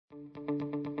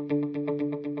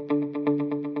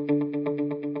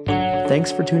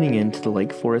Thanks for tuning in to the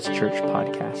Lake Forest Church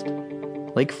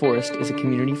podcast. Lake Forest is a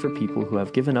community for people who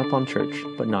have given up on church,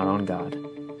 but not on God.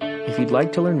 If you'd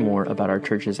like to learn more about our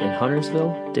churches in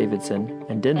Huntersville, Davidson,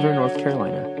 and Denver, North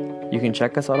Carolina, you can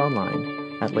check us out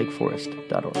online at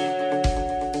lakeforest.org.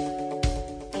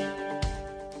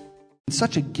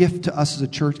 Such a gift to us as a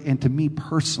church and to me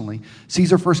personally.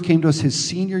 Caesar first came to us his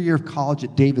senior year of college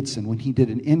at Davidson when he did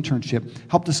an internship,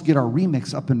 helped us get our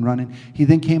remix up and running. He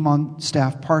then came on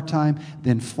staff part-time,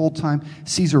 then full-time.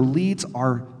 Caesar leads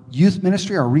our youth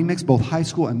ministry, our remix, both high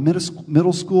school and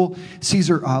middle school.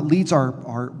 Caesar leads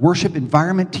our worship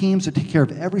environment teams that take care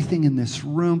of everything in this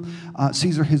room.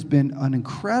 Caesar has been an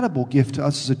incredible gift to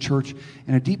us as a church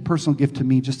and a deep personal gift to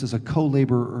me just as a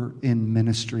co-laborer in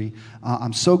ministry.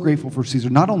 I'm so grateful for Caesar.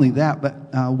 Not only that, but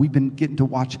we've been getting to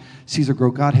watch Caesar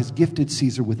grow. God has gifted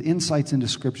Caesar with insights into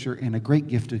Scripture and a great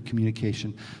gift of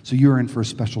communication. So you're in for a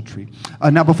special treat.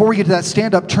 Now, before we get to that,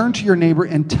 stand up, turn to your neighbor,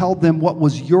 and tell them what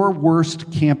was your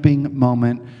worst camping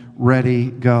moment. Ready,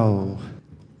 go.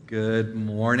 Good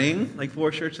morning, Lake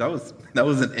Forest Church. That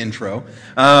was an intro.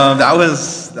 That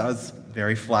was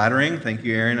very flattering. Thank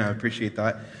you, Aaron. I appreciate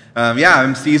that.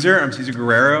 I'm Caesar. I'm Caesar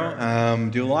Guerrero.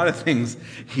 Do a lot of things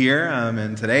here,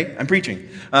 and today I'm preaching.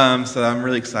 So I'm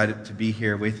really excited to be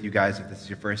here with you guys. If this is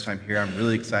your first time here, I'm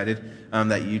really excited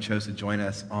that you chose to join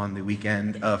us on the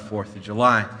weekend of 4th of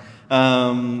July.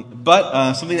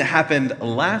 But something that happened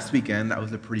last weekend that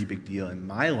was a pretty big deal in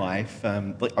my life.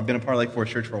 I've been a part of Lake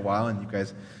Forest Church for a while, and you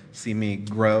guys see me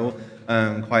grow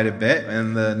quite a bit.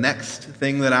 And the next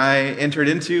thing that I entered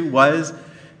into was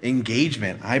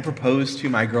engagement. I proposed to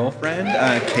my girlfriend,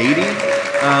 Katie,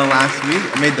 last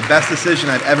week. I made the best decision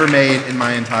I've ever made in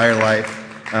my entire life.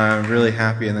 I'm really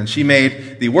happy. And then she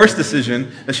made the worst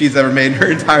decision that she's ever made in her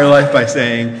entire life by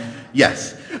saying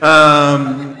yes.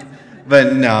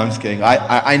 But no, I'm just kidding.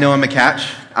 I know I'm a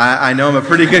catch. I know I'm a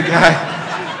pretty good guy.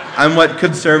 I'm what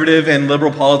conservative and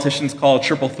liberal politicians call a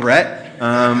triple threat.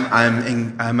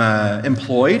 I'm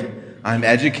employed, I'm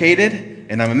educated,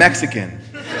 and I'm a Mexican.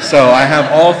 So I have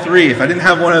all three. If I didn't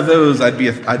have one of those, I'd be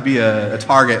a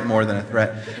target more than a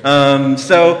threat. That's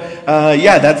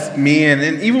me.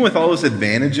 And even with all those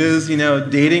advantages,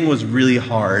 dating was really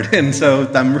hard. And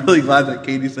so I'm really glad that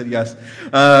Katie said yes.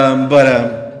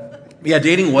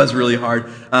 Dating was really hard.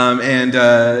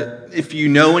 If you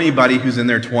know anybody who's in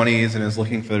their 20s and is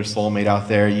looking for their soulmate out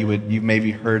there, you've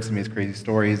maybe heard some of these crazy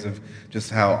stories of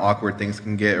just how awkward things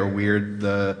can get or weird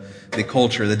the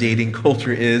dating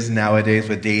culture is nowadays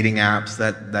with dating apps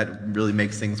that really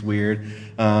makes things weird.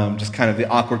 Just kind of the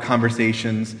awkward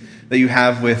conversations that you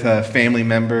have with family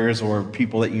members or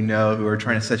people that you know who are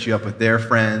trying to set you up with their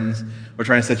friends or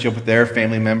trying to set you up with their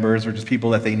family members or just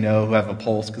people that they know who have a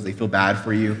pulse because they feel bad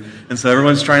for you. And so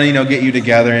everyone's trying to, get you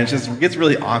together, and it gets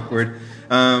really awkward.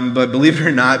 But believe it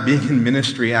or not, being in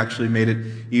ministry actually made it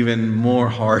even more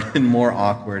hard and more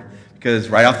awkward because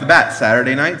right off the bat,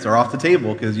 Saturday nights are off the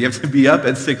table because you have to be up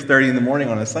at 6:30 in the morning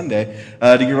on a Sunday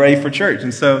to get ready for church.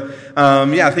 And so,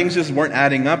 things just weren't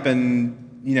adding up. And,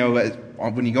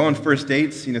 when you go on first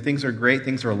dates, things are great,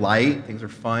 things are light, things are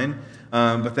fun.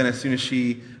 But then as soon as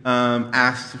she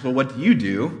asks, well, what do?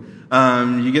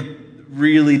 You get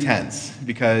really tense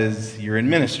because you're in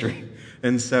ministry.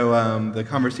 And so the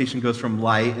conversation goes from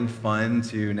light and fun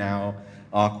to now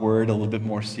awkward, a little bit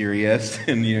more serious.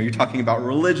 And, you're talking about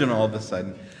religion all of a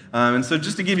sudden. And so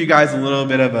just to give you guys a little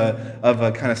bit of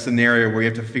a kind of scenario where you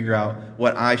have to figure out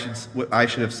what I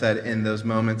should have said in those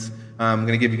moments, I'm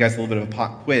going to give you guys a little bit of a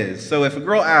pop quiz. So if a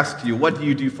girl asks you, what do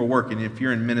you do for work? And if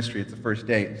you're in ministry, it's the first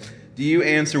date. Do you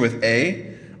answer with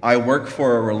A, I work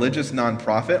for a religious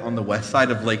nonprofit on the west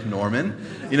side of Lake Norman?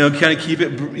 Kind of keep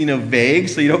it, vague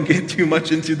so you don't get too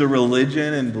much into the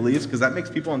religion and beliefs because that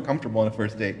makes people uncomfortable on a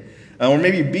first date. Or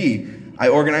maybe B, I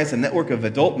organize a network of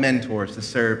adult mentors to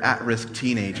serve at-risk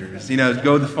teenagers.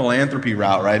 Go the philanthropy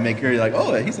route, right? Make sure you're like,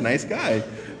 oh, he's a nice guy,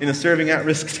 serving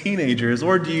at-risk teenagers.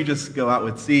 Or do you just go out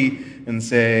with C and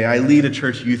say, I lead a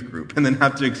church youth group, and then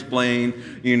have to explain,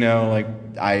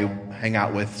 I hang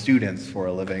out with students for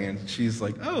a living, and she's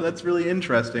like, oh, that's really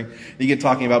interesting. You get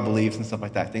talking about beliefs and stuff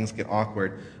like that. Things get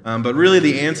awkward. But really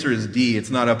the answer is D. It's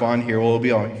not up on here. Well, it'll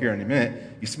be on here in a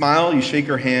minute. You smile, you shake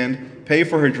her hand, pay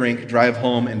for her drink, drive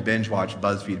home, and binge watch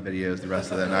BuzzFeed videos the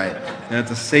rest of the night. And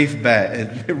it's a safe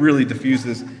bet. It really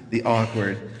diffuses the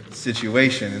awkward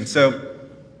situation. And so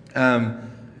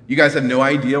you guys have no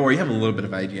idea, or you have a little bit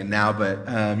of idea now,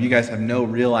 but you guys have no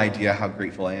real idea how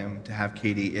grateful I am to have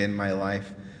Katie in my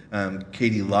life.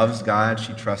 Katie loves God.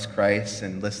 She trusts Christ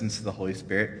and listens to the Holy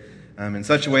Spirit. in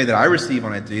such a way that I receive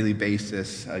on a daily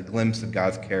basis a glimpse of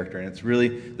God's character. And it's really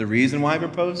the reason why I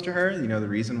proposed to her, the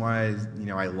reason why,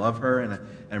 I love her, and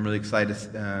I'm really excited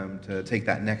to take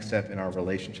that next step in our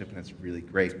relationship, and it's really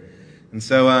great. And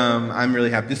so I'm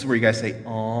really happy. This is where you guys say,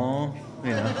 "Aw,"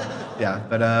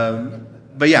 yeah.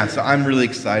 But yeah, so I'm really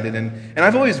excited, and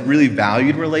I've always really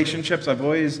valued relationships. I've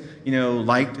always,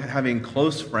 liked having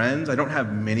close friends. I don't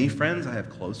have many friends. I have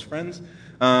close friends.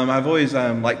 I've always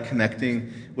liked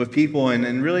connecting with people,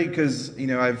 and really because,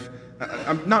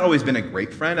 I've not always been a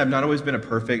great friend. I've not always been a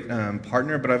perfect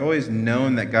partner, but I've always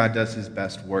known that God does his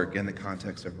best work in the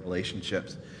context of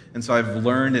relationships. And so I've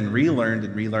learned and relearned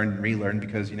and relearned and relearned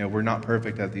because, we're not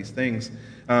perfect at these things.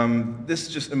 This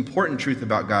is just important truth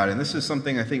about God, and this is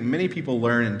something I think many people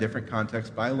learn in different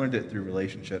contexts, but I learned it through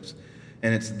relationships,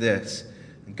 and it's this.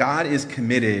 God is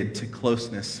committed to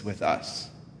closeness with us.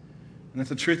 And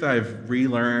that's a truth that I've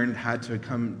relearned, had to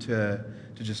come to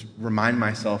just remind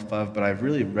myself of, but I've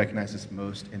really recognized this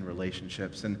most in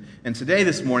relationships. And today,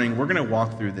 this morning, we're going to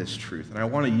walk through this truth. And I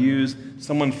want to use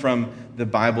someone from the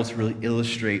Bible to really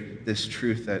illustrate this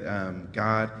truth that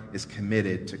God is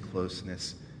committed to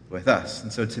closeness with us.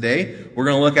 And so today, we're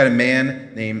going to look at a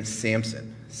man named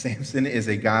Samson. Samson is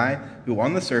a guy who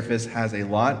on the surface has a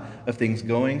lot of things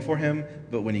going for him,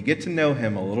 but when you get to know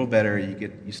him a little better,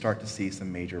 you start to see some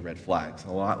major red flags.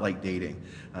 A lot like dating.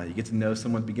 You get to know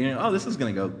someone at the beginning, this is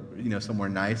going to go somewhere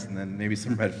nice, and then maybe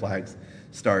some red flags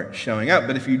start showing up.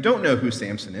 But if you don't know who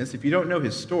Samson is, if you don't know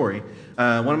his story,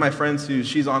 one of my friends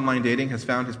she's online dating has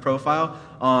found his profile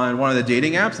on one of the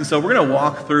dating apps, and so we're going to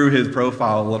walk through his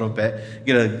profile a little bit,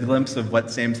 get a glimpse of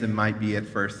what Samson might be at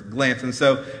first glance. And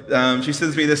so she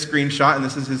sends me this screenshot, and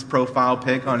this is his profile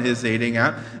pic on his dating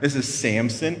app. This is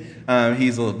Samson.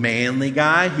 He's a manly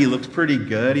guy. He looks pretty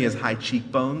good. He has high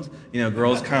cheekbones.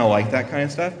 Girls kind of like that kind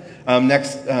of stuff.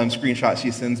 Next screenshot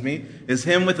she sends me is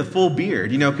him with a full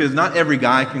beard, because not every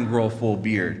guy can grow a full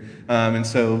beard. And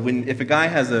so if a guy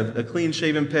has a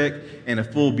clean-shaven pic and a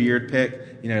full beard pic,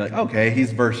 you're like, okay,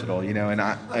 he's versatile, and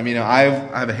I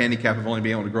have a handicap of only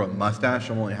being able to grow a mustache.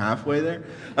 I'm only halfway there.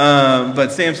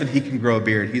 But Samson, he can grow a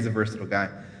beard. He's a versatile guy.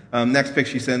 Next pic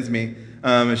she sends me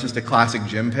is just a classic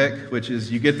gym pic, which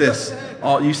is you get this,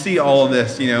 you see all of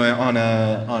this, on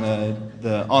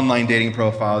the online dating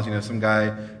profiles. Some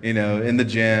guy, in the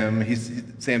gym.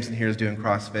 Samson here is doing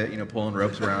CrossFit, pulling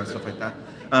ropes around, stuff like that.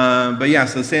 But yeah,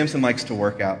 so Samson likes to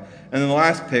work out. And then the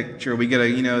last picture, we get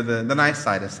the nice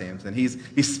side of Samson. He's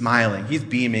smiling, he's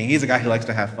beaming, he's a guy who likes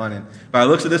to have fun. And by the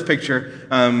looks of this picture,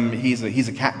 he's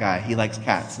a cat guy. He likes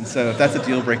cats. And so if that's a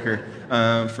deal breaker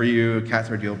for you, cats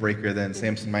are a deal breaker, then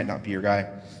Samson might not be your guy.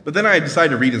 But then I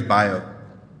decided to read his bio.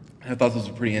 I thought this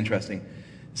was pretty interesting.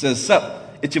 It says,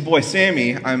 "Sup, it's your boy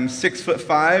Sammy. I'm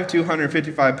 6'5",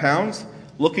 255 pounds,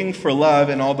 looking for love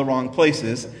in all the wrong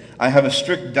places. I have a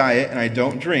strict diet and I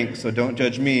don't drink, so don't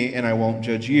judge me and I won't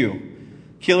judge you.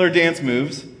 Killer dance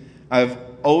moves. I've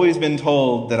always been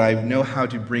told that I know how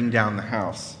to bring down the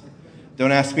house.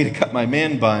 Don't ask me to cut my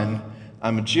man bun.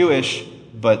 I'm Jewish,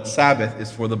 but Sabbath is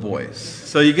for the boys."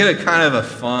 So you get a kind of a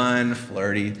fun,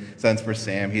 flirty sense for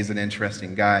Sam. He's an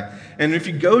interesting guy. And if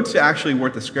you go to actually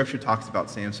what the scripture talks about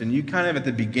Samson, you kind of at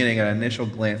the beginning, at an initial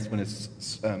glance when his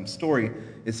story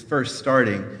is first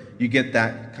starting, you get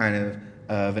that kind of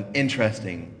an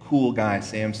interesting, cool guy,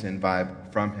 Samson vibe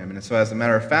from him. And so as a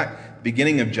matter of fact,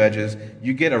 beginning of Judges,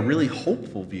 you get a really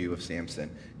hopeful view of Samson.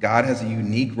 God has a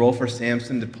unique role for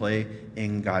Samson to play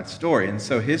in God's story. And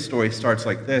so his story starts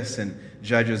like this, and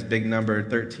Judges, big number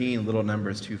 13, little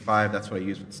numbers 2-5. That's what I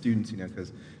use with students,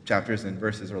 because chapters and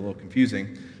verses are a little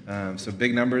confusing. So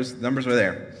big numbers are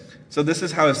there. So this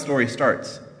is how his story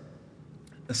starts.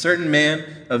 "A certain man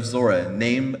of Zorah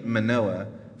named Manoah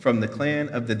from the clan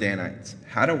of the Danites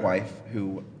had a wife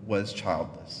who was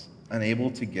childless,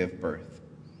 unable to give birth.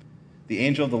 The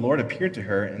angel of the Lord appeared to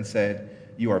her and said,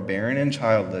 'You are barren and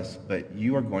childless, but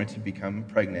you are going to become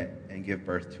pregnant and give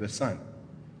birth to a son.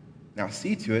 Now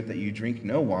see to it that you drink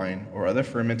no wine or other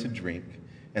fermented drink,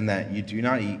 and that you do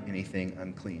not eat anything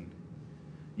unclean.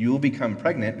 You will become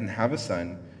pregnant and have a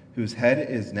son, whose head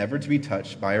is never to be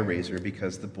touched by a razor,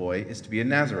 because the boy is to be a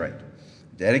Nazirite,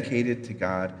 dedicated to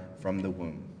God from the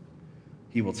womb.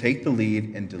 He will take the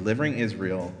lead in delivering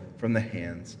Israel from the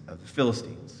hands of the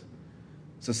Philistines.'"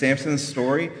 So Samson's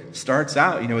story starts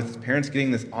out, with his parents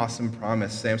getting this awesome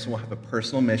promise. Samson will have a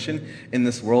personal mission in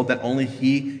this world that only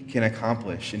he can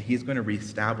accomplish, and he's going to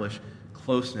reestablish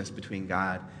closeness between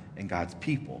God and God's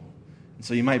people. And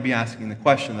so you might be asking the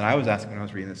question that I was asking when I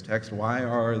was reading this text: why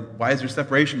is there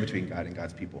separation between God and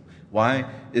God's people? Why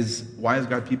is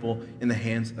God's people in the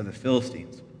hands of the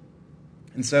Philistines?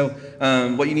 And so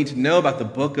what you need to know about the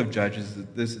book of Judges is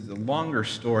that this is a longer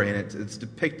story, and it's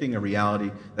depicting a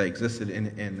reality that existed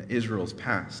in Israel's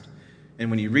past. And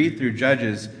when you read through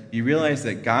Judges, you realize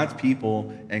that God's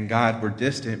people and God were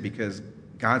distant because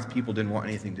God's people didn't want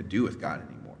anything to do with God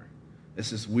anymore. It's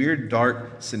this weird,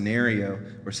 dark scenario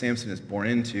where Samson is born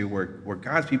into, where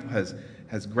God's people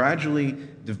has gradually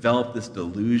developed this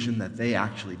delusion that they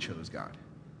actually chose God.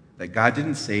 That God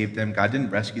didn't save them, God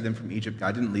didn't rescue them from Egypt,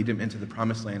 God didn't lead them into the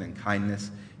promised land in kindness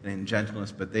and in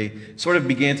gentleness, but they sort of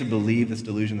began to believe this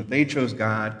delusion that they chose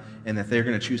God and that they're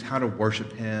going to choose how to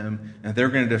worship Him, and that they're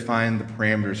going to define the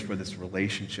parameters for this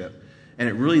relationship. And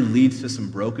it really leads to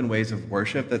some broken ways of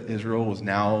worship that Israel was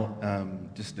now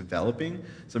just developing,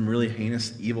 some really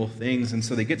heinous, evil things. And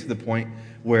so they get to the point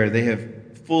where they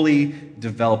have fully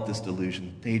developed this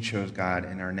delusion. They chose God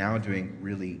and are now doing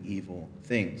really evil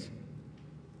things.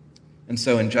 And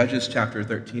so in Judges chapter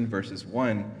 13, verses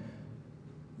 1,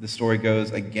 the story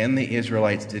goes, "Again the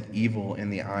Israelites did evil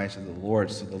in the eyes of the Lord,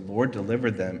 so the Lord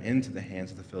delivered them into the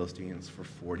hands of the Philistines for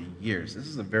 40 years." This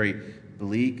is a very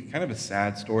bleak, kind of a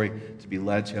sad story to be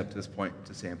led to up to this point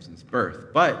to Samson's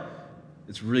birth. But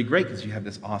it's really great because you have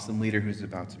this awesome leader who's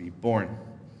about to be born.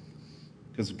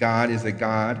 Because God is a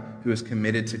God who is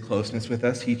committed to closeness with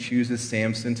us. He chooses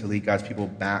Samson to lead God's people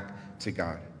back to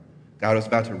God. God was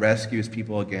about to rescue His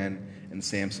people again, and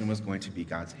Samson was going to be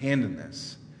God's hand in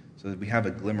this. So that we have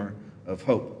a glimmer of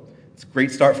hope. It's a great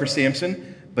start for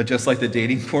Samson, but just like the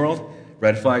dating world,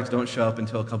 red flags don't show up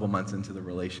until a couple months into the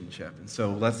relationship. And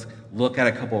so let's look at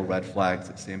a couple of red flags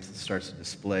that Samson starts to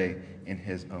display in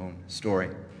his own story.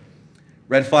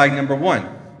 Red flag number 1,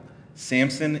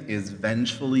 Samson is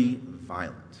vengefully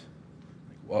violent.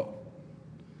 Whoa.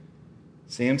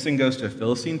 Samson goes to a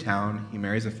Philistine town. He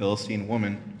marries a Philistine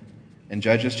woman. And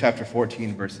Judges chapter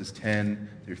 14, verses 10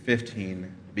 through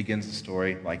 15 begins the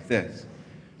story like this.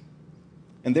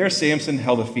 "And there Samson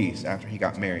held a feast after he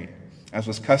got married, as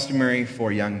was customary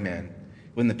for young men.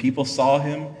 When the people saw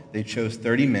him, they chose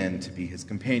 30 men to be his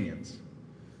companions."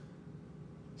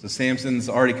 So Samson's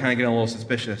already kind of getting a little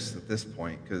suspicious at this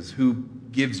point, because who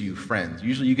gives you friends?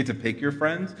 Usually you get to pick your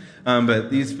friends,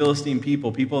 but these Philistine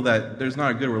people that there's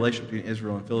not a good relationship between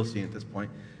Israel and Philistine at this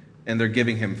point, and they're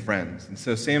giving him friends. And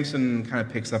so Samson kind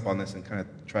of picks up on this and kind of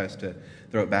tries to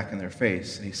throw it back in their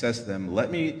face. And he says to them,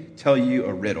 "Let me tell you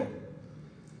a riddle."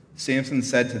 Samson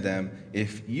said to them,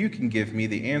 "If you can give me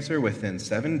the answer within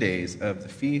 7 days of the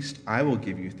feast, I will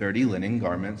give you 30 linen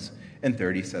garments and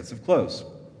 30 sets of clothes.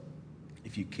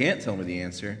 If you can't tell me the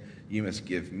answer, you must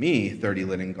give me 30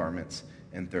 linen garments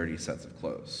and 30 sets of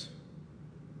clothes."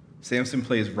 Samson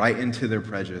plays right into their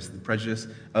prejudice, the prejudice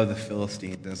of the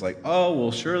Philistines. And it's like, oh,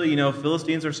 well, surely,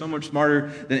 Philistines are so much smarter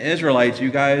than Israelites.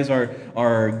 You guys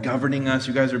are governing us.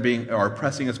 You guys are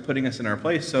oppressing us, putting us in our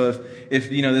place. So if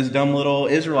this dumb little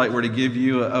Israelite were to give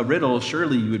you a riddle,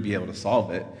 surely you would be able to solve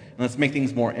it. And let's make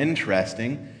things more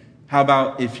interesting. How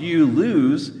about if you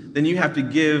lose, then you have to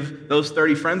give those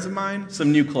 30 friends of mine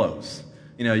some new clothes.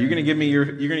 You're going to give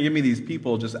me these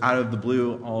people just out of the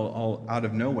blue, all out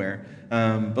of nowhere.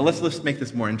 But let's make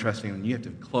this more interesting. You have to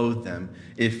clothe them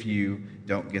if you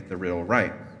don't get the riddle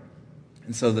right.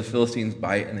 And so the Philistines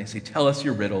bite and they say, "Tell us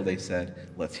your riddle." They said,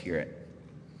 "Let's hear it."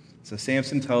 So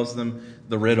Samson tells them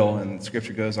the riddle, and the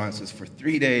scripture goes on. It says, "For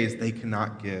 3 days they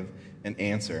cannot give an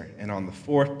answer. And on the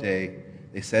 4th day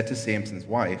they said to Samson's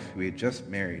wife, who he had just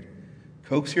married,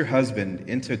 'Coax your husband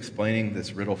into explaining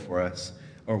this riddle for us,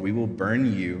 or we will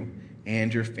burn you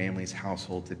and your family's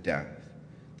household to death.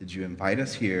 Did you invite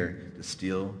us here to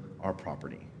steal our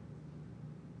property?'"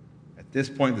 At this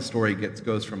point, the story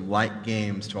goes from light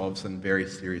games to all of a sudden very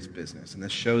serious business. And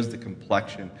this shows the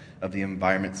complexion of the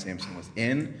environment Samson was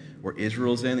in, where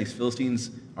Israel's in. These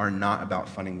Philistines are not about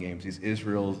fun and games.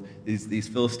 These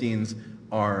Philistines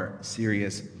are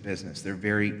serious business. They're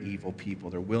very evil people.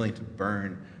 They're willing to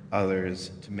burn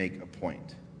others to make a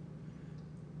point.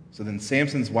 So then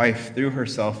Samson's wife threw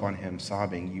herself on him,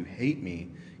 sobbing, "You hate me.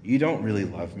 You don't really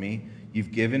love me.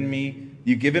 You've given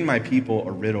my people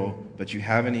a riddle, but you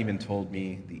haven't even told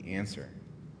me the answer."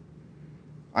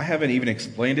 "I haven't even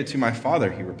explained it to my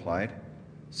father," he replied.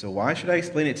 "So why should I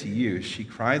explain it to you?" She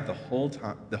cried the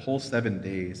whole 7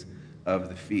 days of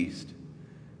the feast.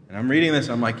 And I'm reading this,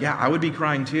 and I'm like, yeah, I would be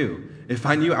crying too. If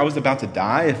I knew I was about to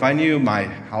die, if I knew my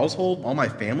household, all my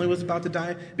family was about to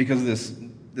die because of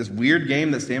this weird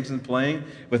game that Samson's playing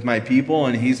with my people,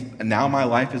 and now my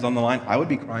life is on the line, I would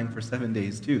be crying for 7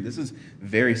 days too. This is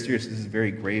very serious. This is a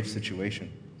very grave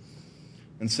situation.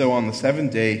 And so on the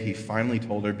 7th day, he finally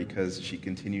told her because she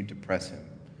continued to press him.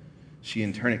 She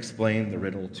in turn explained the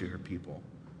riddle to her people.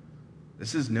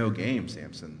 This is no game,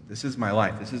 Samson. This is my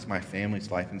life. This is my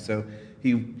family's life. And so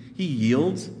he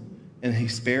yields, and he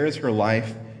spares her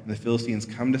life, and the Philistines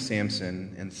come to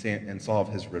Samson and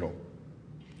solve his riddle.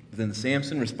 But then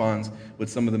Samson responds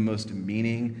with some of the most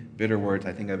demeaning, bitter words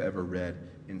I think I've ever read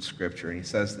in Scripture. And he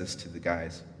says this to the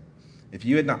guys: "If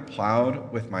you had not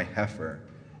plowed with my heifer,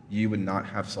 you would not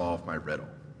have solved my riddle."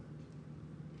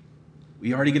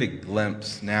 We already get a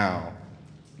glimpse now,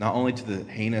 not only to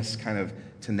the heinous kind of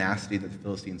tenacity that the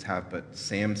Philistines have, but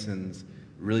Samson's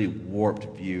really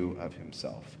warped view of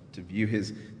himself, to view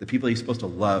the people he's supposed to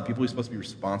love, people he's supposed to be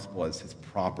responsible as his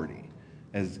property,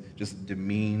 as just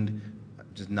demeaned,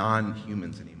 just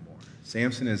non-humans anymore.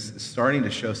 Samson is starting to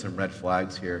show some red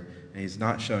flags here, and he's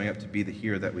not showing up to be the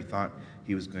hero that we thought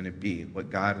he was going to be,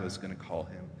 what God was going to call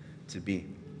him to be.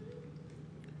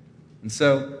 And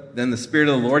so then the Spirit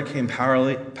of the Lord came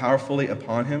powerfully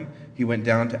upon him. He went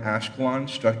down to Ashkelon,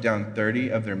 struck down 30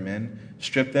 of their men,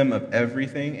 stripped them of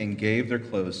everything, and gave their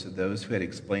clothes to those who had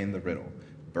explained the riddle.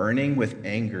 Burning with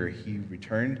anger, he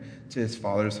returned to his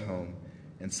father's home,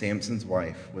 and Samson's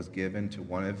wife was given to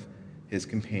one of his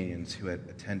companions who had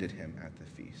attended him at the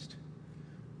feast.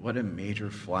 What a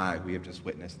major flag we have just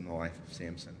witnessed in the life of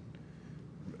Samson.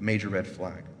 A major red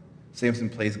flag. Samson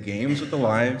plays games with the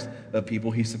lives of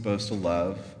people he's supposed to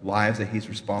love, lives that he's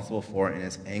responsible for, and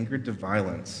is angered to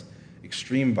violence,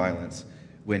 extreme violence,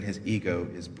 when his ego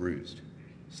is bruised.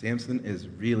 Samson is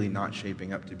really not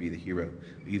shaping up to be the hero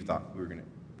we thought we were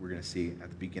going to see at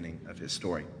the beginning of his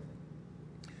story.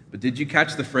 But did you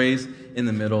catch the phrase in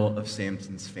the middle of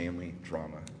Samson's family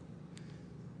drama?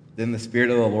 Then the Spirit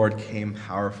of the Lord came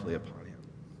powerfully upon him.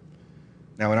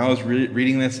 Now, when I was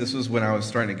reading this was when I was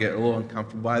starting to get a little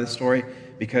uncomfortable by the story,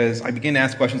 because I began to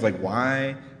ask questions like,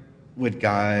 why would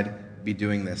God be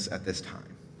doing this at this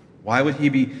time? Why would he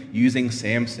be using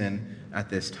Samson at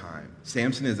this time?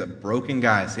 Samson is a broken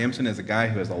guy. Samson is a guy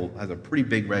who has a pretty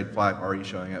big red flag already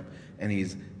showing up, and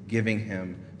he's giving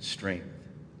him strength.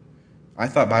 I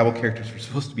thought Bible characters were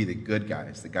supposed to be the good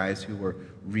guys, the guys who were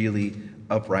really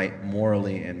upright,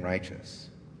 morally, and righteous.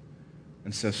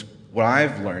 And so what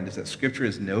I've learned is that Scripture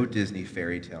is no Disney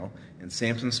fairy tale, and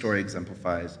Samson's story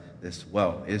exemplifies this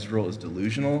well. Israel is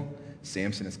delusional,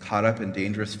 Samson is caught up in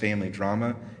dangerous family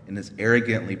drama, and is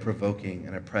arrogantly provoking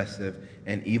an oppressive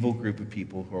and evil group of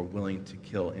people who are willing to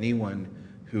kill anyone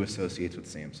who associates with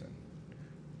Samson.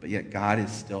 But yet God is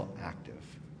still active.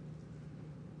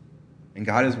 And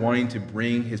God is wanting to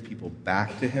bring his people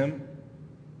back to him,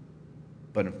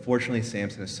 but unfortunately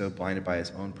Samson is so blinded by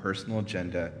his own personal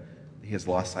agenda he has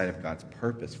lost sight of God's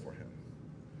purpose for him.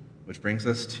 Which brings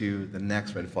us to the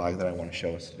next red flag that I want to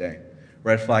show us today.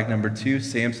 Red flag number 2,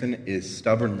 Samson is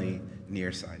stubbornly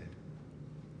nearsighted.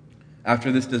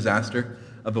 After this disaster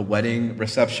of a wedding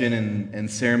reception and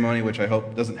ceremony, which I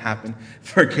hope doesn't happen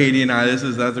for Katie and I,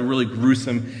 that's a really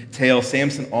gruesome tale.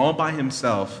 Samson, all by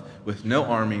himself, with no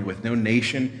army, with no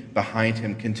nation behind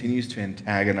him, continues to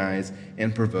antagonize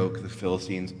and provoke the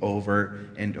Philistines over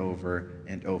and over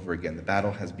and over again. The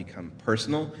battle has become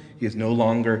personal. He is no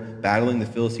longer battling the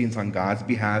Philistines on God's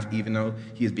behalf, even though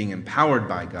he is being empowered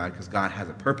by God because God has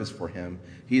a purpose for him.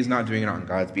 He is not doing it on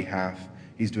God's behalf.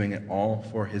 He's doing it all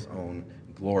for his own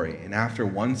glory. And after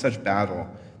one such battle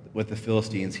with the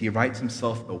Philistines, he writes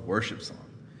himself a worship song.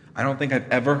 I don't think I've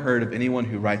ever heard of anyone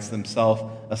who writes themselves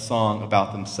a song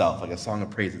about themselves, like a song of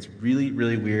praise. It's really,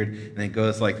 really weird, and it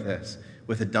goes like this.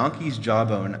 With a donkey's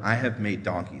jawbone, I have made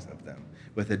donkeys of them.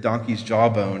 With a donkey's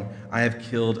jawbone, I have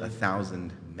killed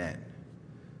 1,000 men.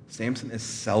 Samson is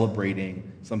celebrating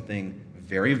something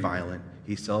very violent.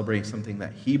 He's celebrating something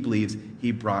that he believes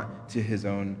he brought to his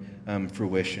own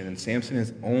fruition, and Samson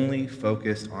is only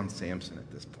focused on Samson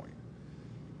at this point.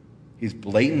 He's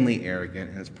blatantly arrogant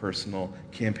in his personal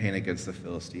campaign against the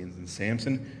Philistines. And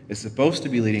Samson is supposed to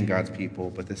be leading God's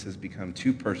people, but this has become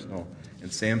too personal,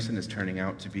 and Samson is turning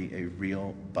out to be a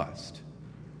real bust.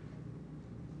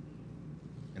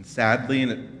 And sadly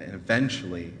and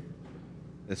eventually,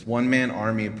 this one-man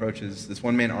army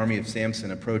of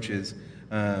Samson approaches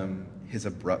his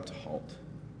abrupt halt.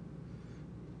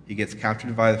 He gets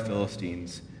captured by the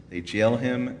Philistines. They jail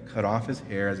him, cut off his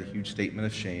hair as a huge statement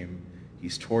of shame.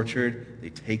 He's tortured,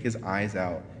 they take his eyes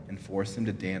out, and force him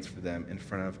to dance for them in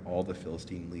front of all the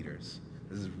Philistine leaders.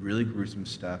 This is really gruesome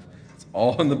stuff. It's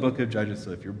all in the book of Judges,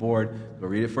 so if you're bored, go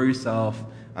read it for yourself.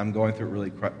 I'm going through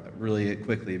it really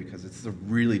quickly because it's a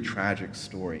really tragic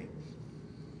story.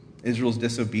 Israel's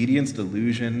disobedience,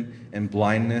 delusion, and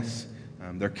blindness,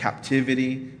 their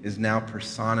captivity is now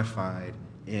personified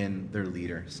in their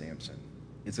leader, Samson.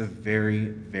 It's a very,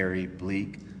 very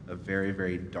bleak, a very,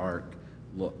 very dark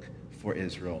look for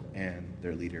Israel and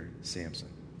their leader, Samson.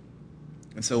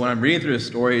 And so when I'm reading through his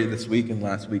story this week and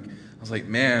last week, I was like,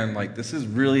 man, like this is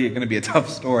really going to be a tough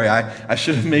story. I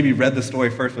should have maybe read the story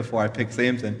first before I picked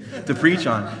Samson to preach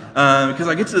on. Because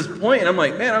I get to this point and I'm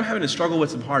like, man, I'm having to struggle with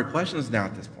some hard questions now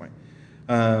at this point.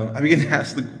 I begin to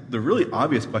ask the really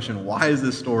obvious question, why is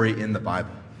this story in the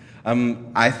Bible?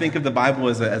 I think of the Bible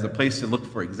as a place to look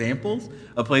for examples,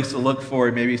 a place to look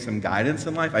for maybe some guidance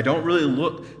in life. I don't really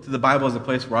look to the Bible as a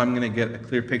place where I'm going to get a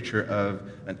clear picture of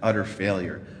an utter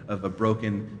failure, of a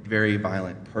broken, very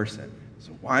violent person.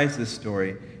 So why is this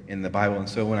story in the Bible? And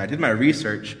so when I did my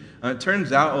research, it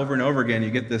turns out over and over again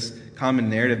you get this common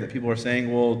narrative that people are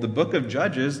saying, well, the book of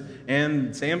Judges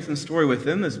and Samson's story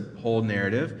within this whole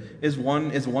narrative is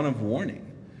one of warning.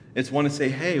 It's one to say,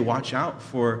 hey, watch out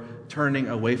for turning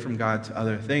away from God to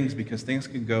other things because things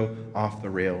can go off the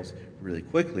rails really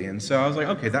quickly. And so I was like,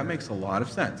 okay, that makes a lot of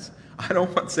sense. I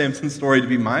don't want Samson's story to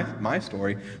be my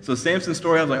story. So Samson's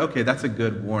story, I was like, okay, that's a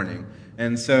good warning.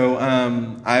 And so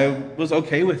I was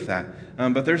okay with that.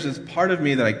 But there's this part of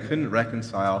me that I couldn't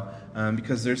reconcile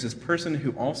because there's this person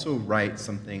who also writes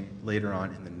something later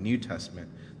on in the New Testament,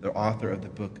 the author of the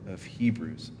book of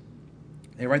Hebrews.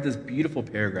 They write this beautiful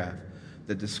paragraph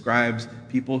that describes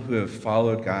people who have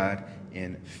followed God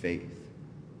in faith.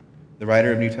 The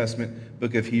writer of New Testament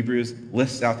book of Hebrews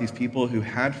lists out these people who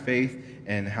had faith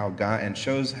and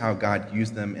shows how God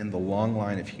used them in the long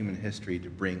line of human history to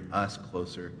bring us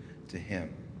closer to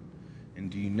him. And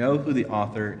do you know who the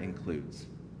author includes?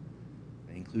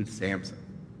 It includes Samson.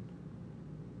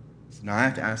 So now I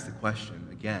have to ask the question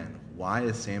again, why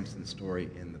is Samson's story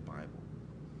in the Bible?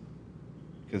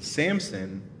 Because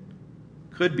Samson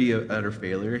could be an utter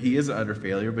failure. He is an utter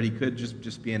failure, but he could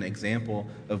just be an example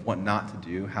of what not to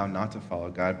do, how not to follow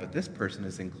God. But this person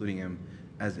is including him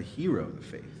as a hero of the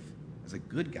faith, as a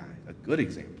good guy, a good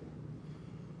example.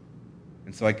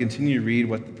 And so I continue to read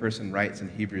what the person writes in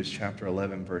Hebrews chapter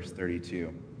 11, verse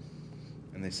 32.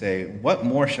 And they say, what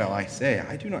more shall I say?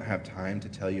 I do not have time to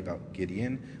tell you about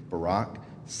Gideon, Barak,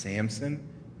 Samson,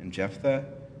 and Jephthah,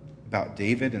 about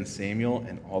David and Samuel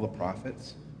and all the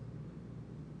prophets.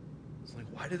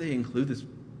 Why do they include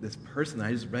this person that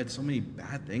I just read so many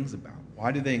bad things about?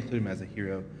 Why do they include him as a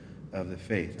hero of the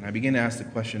faith? And I begin to ask the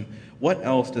question, what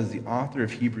else does the author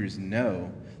of Hebrews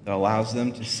know that allows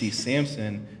them to see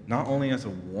Samson not only as a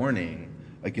warning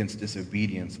against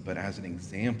disobedience, but as an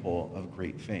example of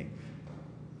great faith?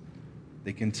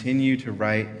 They continue to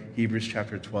write Hebrews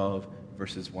chapter 12,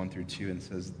 verses 1 through 2, and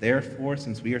says, therefore,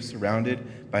 since we are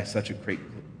surrounded by such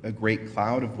a great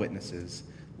cloud of witnesses,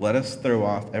 let us throw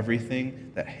off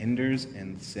everything that hinders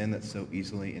and the sin that so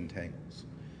easily entangles.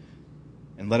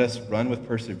 And let us run with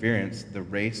perseverance the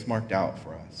race marked out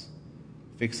for us,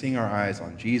 fixing our eyes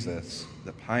on Jesus,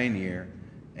 the pioneer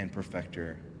and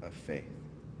perfecter of faith.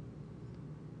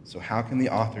 So how can the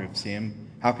author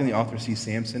see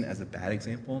Samson as a bad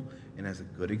example and as a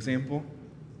good example?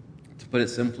 To put it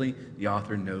simply, the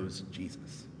author knows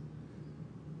Jesus.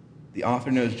 The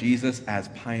author knows Jesus as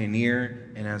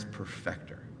pioneer and as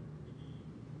perfecter.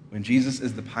 When Jesus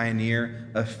is the pioneer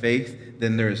of faith,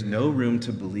 then there is no room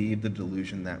to believe the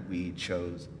delusion that we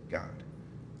chose God.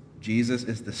 Jesus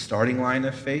is the starting line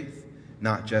of faith,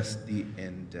 not just the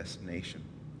end destination.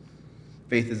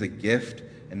 Faith is a gift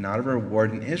and not a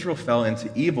reward, and Israel fell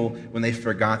into evil when they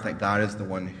forgot that God is the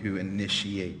one who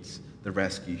initiates the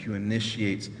rescue, who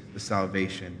initiates the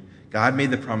salvation. God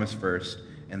made the promise first,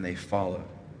 and they followed.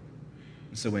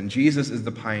 So when Jesus is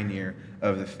the pioneer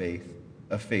of the faith,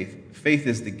 faith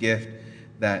is the gift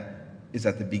that is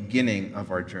at the beginning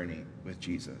of our journey with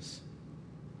Jesus.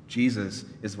 Jesus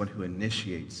is one who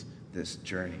initiates this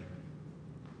journey.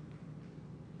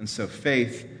 And so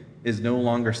faith is no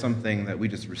longer something that we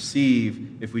just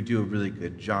receive if we do a really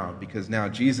good job, because now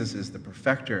Jesus is the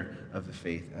perfecter of the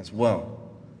faith as well.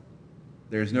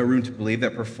 There is no room to believe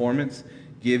that performance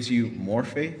gives you more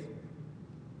faith.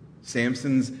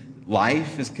 Samson's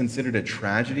life is considered a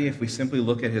tragedy if we simply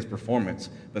look at his performance,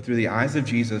 but through the eyes of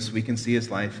Jesus, we can see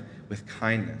his life with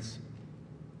kindness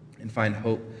and find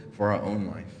hope for our own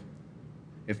life.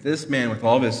 If this man, with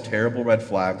all of his terrible red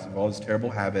flags, with all his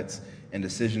terrible habits and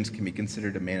decisions, can be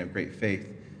considered a man of great faith,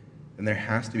 then there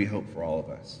has to be hope for all of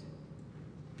us.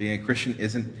 Being a Christian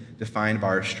isn't defined by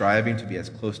our striving to be as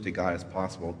close to God as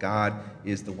possible. God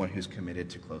is the one who's committed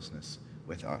to closeness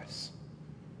with us.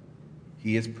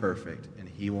 He is perfect, and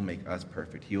he will make us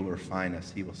perfect. He will refine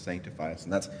us. He will sanctify us.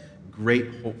 And that's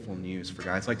great, hopeful news for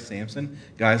guys like Samson,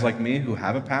 guys like me who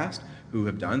have a past, who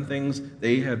have done things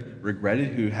they have regretted,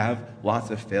 who have lots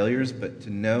of failures, but to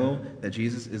know that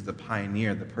Jesus is the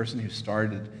pioneer, the person who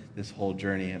started this whole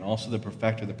journey, and also the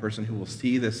perfecter, the person who will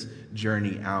see this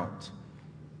journey out.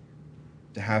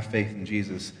 To have faith in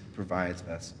Jesus provides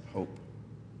us hope.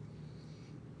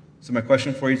 So my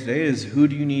question for you today is, who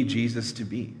do you need Jesus to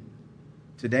be?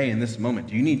 Today, in this moment,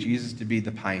 do you need Jesus to be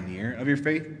the pioneer of your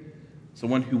faith?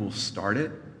 Someone who will start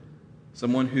it?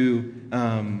 Someone who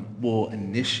will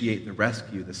initiate the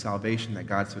rescue, the salvation that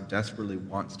God so desperately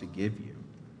wants to give you?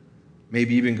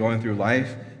 Maybe you've been going through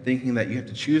life thinking that you have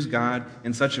to choose God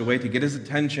in such a way to get his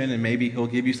attention, and maybe he'll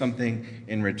give you something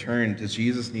in return. Does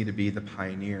Jesus need to be the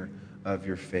pioneer of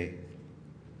your faith?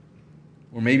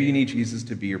 Or maybe you need Jesus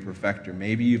to be your perfecter.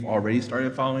 Maybe you've already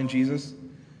started following Jesus,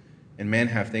 and man,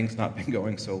 have things not been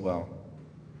going so well.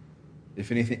 If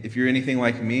you're anything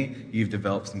like me, you've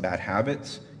developed some bad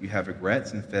habits. You have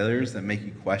regrets and failures that make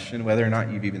you question whether or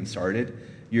not you've even started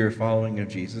your following of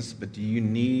Jesus. But do you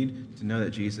need to know that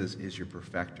Jesus is your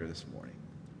perfecter this morning?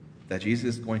 That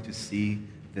Jesus is going to see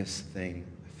this thing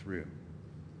through.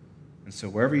 And so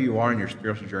wherever you are in your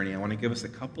spiritual journey, I want to give us a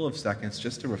couple of seconds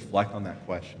just to reflect on that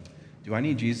question. Do I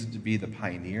need Jesus to be the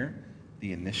pioneer,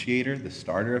 the initiator, the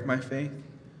starter of my faith?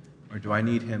 Or do I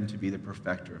need him to be the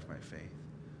perfecter of my faith?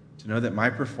 To know that my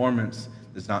performance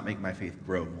does not make my faith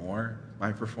grow more.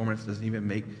 My performance doesn't even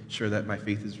make sure that my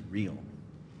faith is real.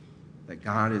 That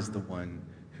God is the one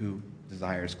who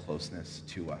desires closeness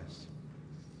to us.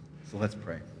 So let's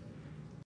pray.